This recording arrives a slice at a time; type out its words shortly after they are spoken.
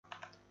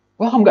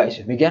Welcome guys,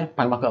 we again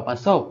panglimakegelapan.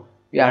 So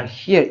we are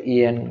here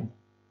in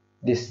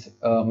this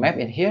map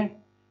in here,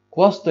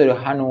 close to the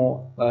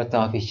Hanu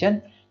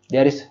television.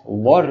 There is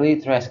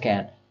worldly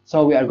Trashcan.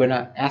 So we are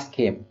gonna ask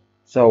him.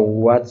 So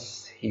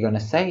what's he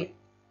gonna say?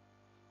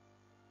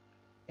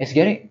 It's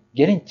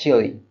getting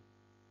chilly.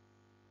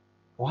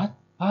 What?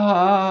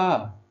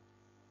 Time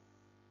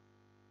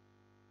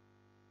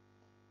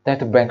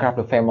to bankrupt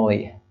the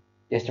family.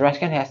 This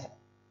Trashcan has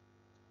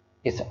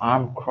its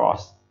arm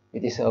crossed.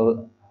 It is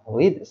a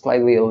lid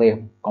slightly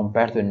lift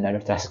compared to another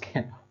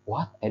Trashcan.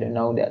 What? I don't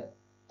know that.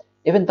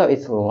 Even though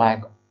it's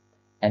like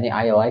any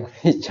eye-like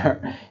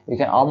feature, you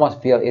can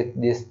almost feel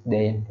it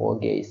disdainful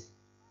gaze.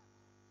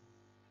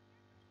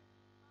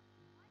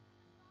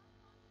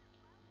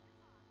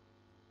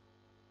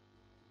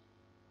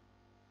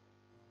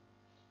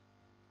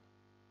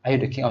 Are you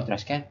the king of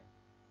Trashcan?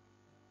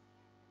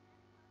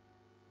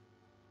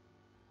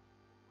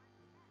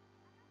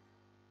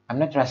 I'm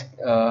not trash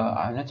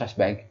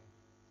bag.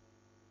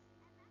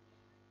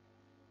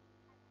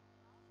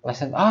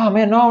 Listen,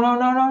 man,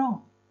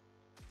 no.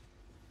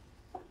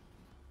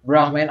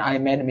 Bruh, man, I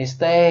made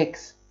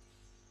mistakes.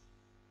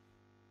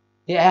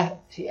 He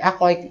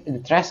act like the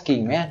trash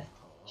king, man.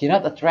 He's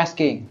not a trash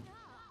king.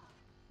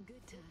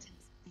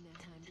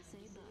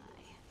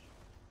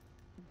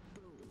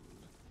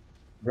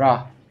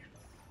 Bruh.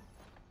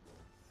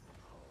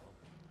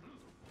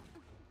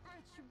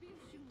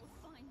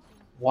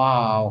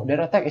 Wow, that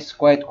attack is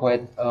quite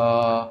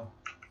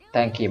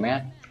tanky,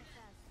 man.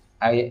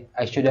 I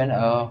shouldn't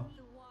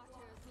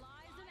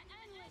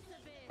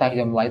take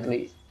them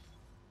lightly.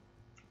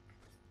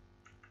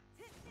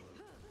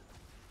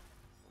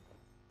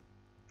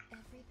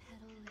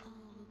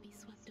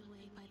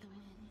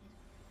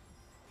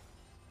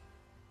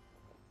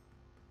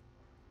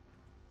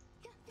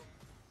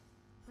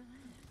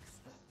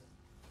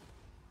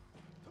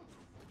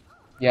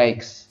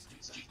 Yikes.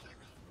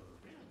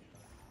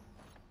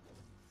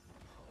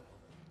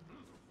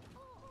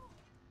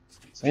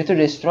 We need to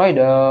destroy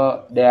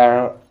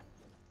their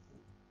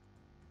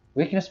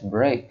weakness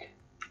break.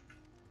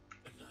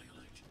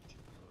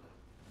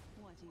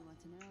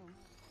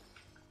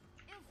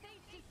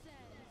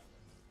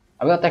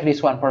 I will take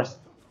this one first.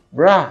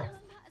 Bruh.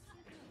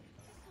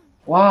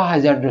 Wow,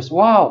 hazardous.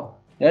 Wow.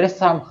 There is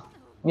some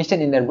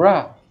mission in there,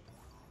 bruh.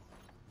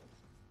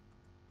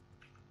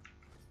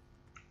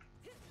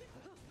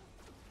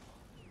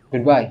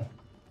 Goodbye.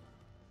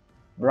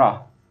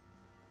 Bruh.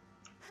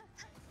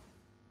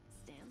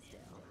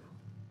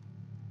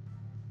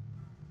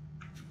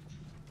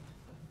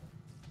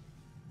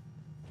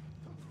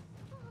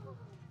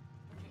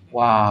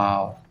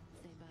 Wow.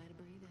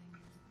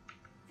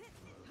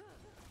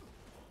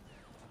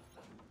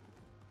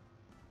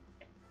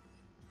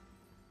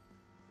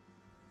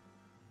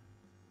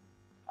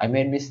 I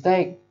made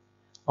mistake.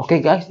 Okay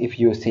guys, if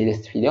you see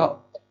this video,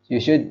 you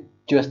should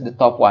choose the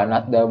top one,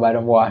 not the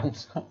bottom one.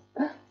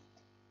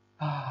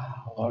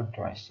 Lord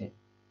Trash it.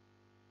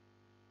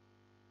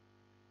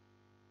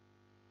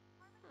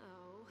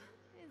 Oh,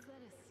 is that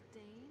a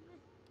stain?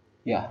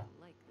 Yeah.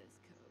 Like this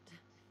coat.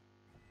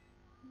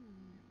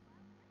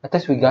 At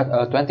least we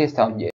got 20 sound yet.